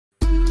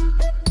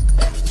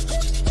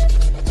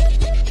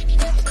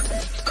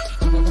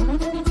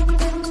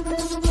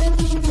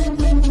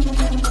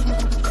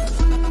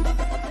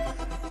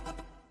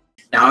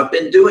I've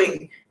been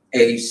doing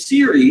a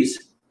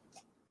series,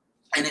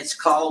 and it's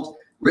called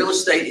Real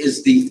Estate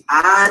is the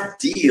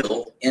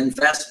Ideal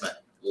Investment.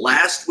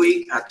 Last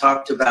week, I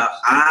talked about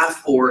I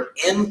for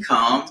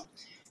income,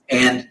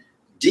 and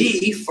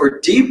D for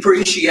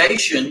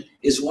depreciation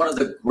is one of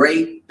the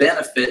great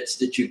benefits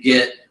that you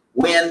get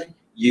when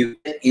you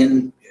get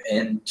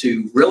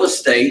into real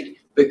estate,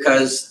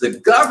 because the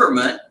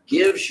government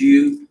gives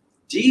you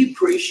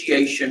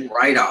depreciation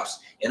write-offs.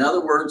 In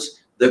other words,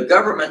 the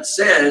government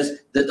says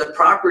that the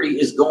property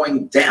is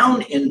going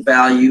down in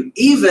value,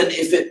 even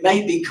if it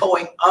may be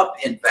going up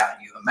in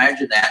value.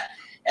 Imagine that.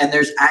 And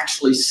there's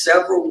actually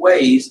several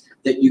ways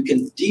that you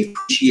can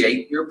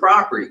depreciate your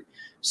property.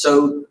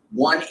 So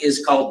one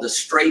is called the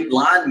straight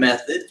line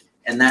method.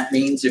 And that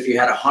means if you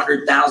had a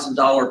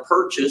 $100,000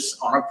 purchase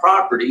on a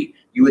property,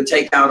 you would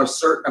take out a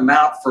certain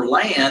amount for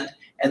land,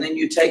 and then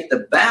you take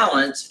the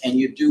balance and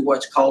you do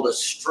what's called a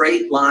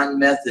straight line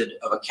method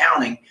of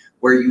accounting,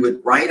 where you would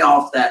write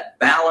off that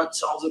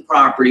balance of the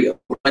property over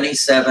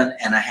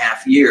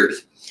 27.5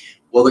 years.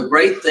 Well, the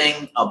great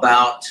thing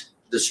about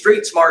the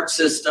Street Smart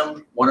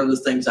system, one of the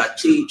things I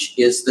teach,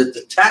 is that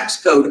the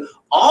tax code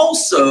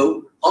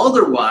also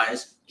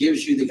otherwise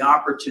gives you the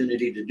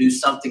opportunity to do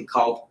something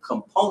called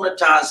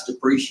componentized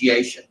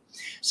depreciation.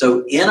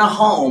 So in a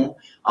home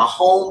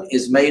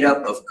is made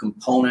up of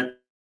component,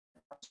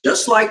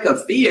 just like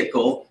a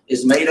vehicle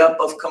is made up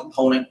of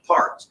component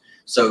parts.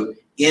 So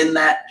in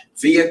that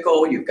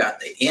vehicle, you've got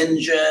the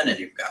engine, and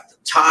you've got the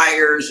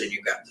tires, and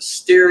you've got the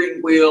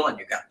steering wheel, and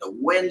you've got the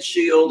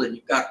windshield, and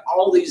you've got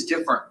all these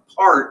different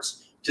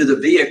parts to the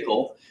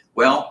vehicle.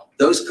 Well,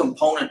 those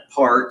component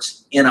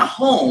parts in a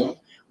home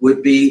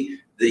would be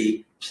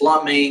the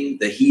plumbing,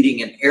 the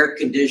heating and air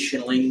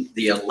conditioning,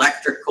 the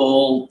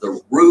electrical, the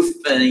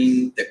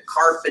roofing, the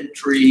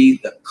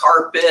carpentry, the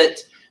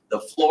carpet,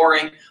 the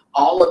flooring.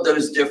 All of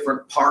those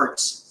different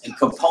parts and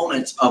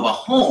components of a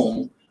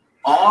home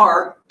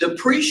are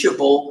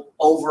depreciable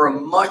over a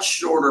much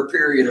shorter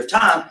period of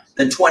time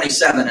than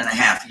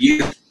 27.5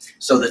 years.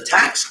 So the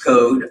tax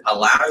code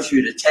allows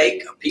you to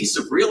take a piece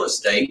of real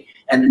estate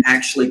and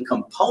actually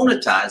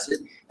componentize it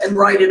and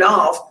write it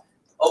off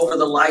over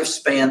the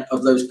lifespan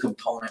of those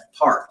component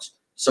parts.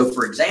 So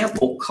for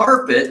example,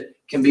 carpet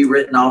can be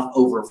written off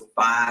over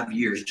 5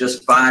 years,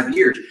 just 5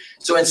 years.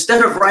 So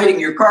instead of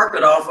writing your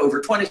carpet off over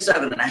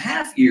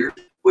 27.5 years,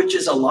 which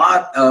is a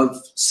lot of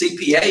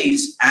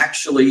CPAs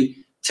actually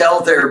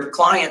tell their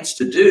clients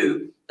to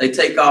do, they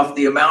take off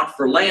the amount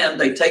for land,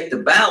 they take the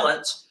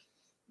balance,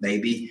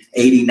 maybe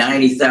 $80,000,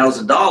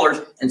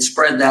 $90,000, and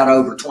spread that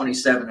over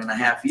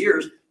 27.5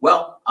 years.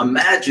 Well,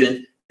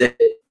 imagine that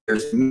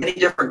there's many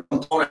different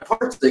component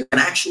parts that can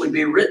actually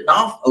be written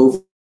off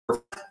over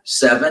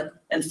 7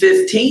 and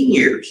 15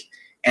 years.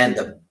 And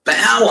the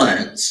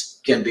balance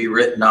can be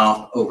written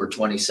off over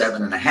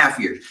 27.5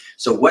 years.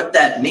 So what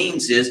that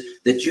means is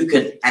that you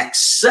can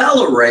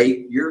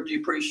accelerate your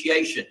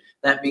depreciation.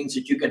 That means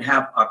that you can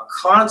have a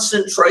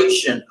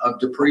concentration of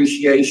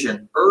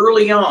depreciation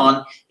early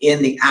on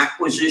in the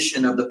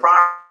acquisition of the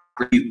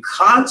property. You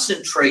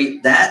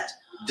concentrate that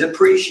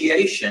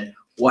depreciation.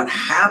 What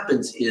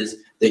happens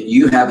is that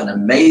you have an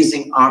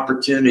amazing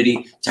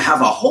opportunity to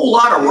have a whole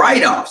lot of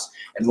write-offs.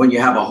 And when you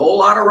have a whole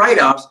lot of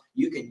write-offs,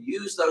 you can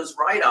use those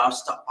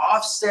write-offs to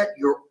offset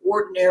your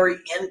ordinary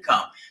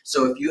income.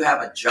 So if you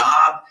have a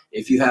job,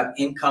 if you have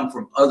income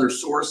from other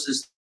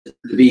sources,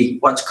 to be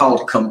what's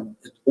called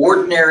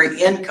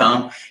ordinary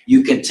income,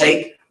 you can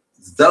take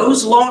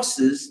those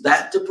losses,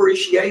 that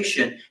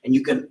depreciation, and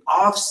you can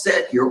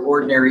offset your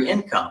ordinary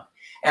income.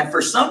 And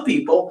for some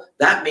people,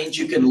 that means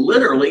you can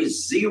literally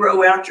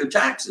zero out your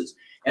taxes.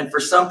 And for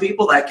some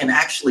people, that can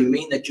actually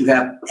mean that you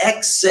have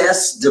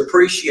excess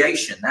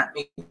depreciation. That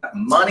means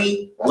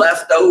money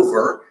left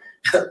over,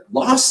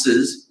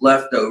 losses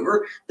left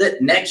over,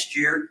 that next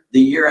year, the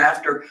year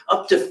after,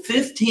 up to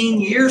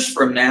 15 years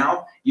from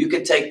now, you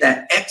can take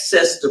that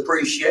excess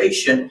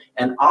depreciation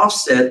and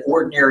offset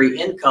ordinary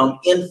income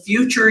in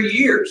future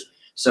years.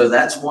 So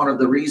that's one of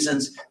the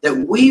reasons that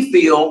we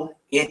feel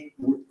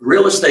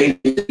real estate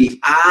is the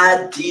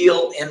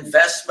ideal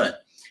investment.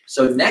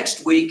 So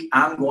next week,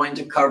 I'm going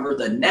to cover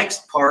the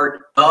next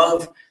part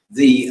of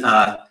the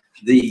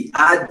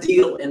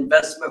ideal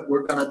investment.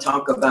 We're going to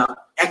talk about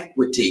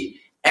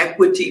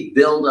equity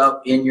build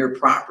up in your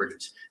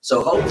properties.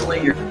 So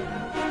hopefully you're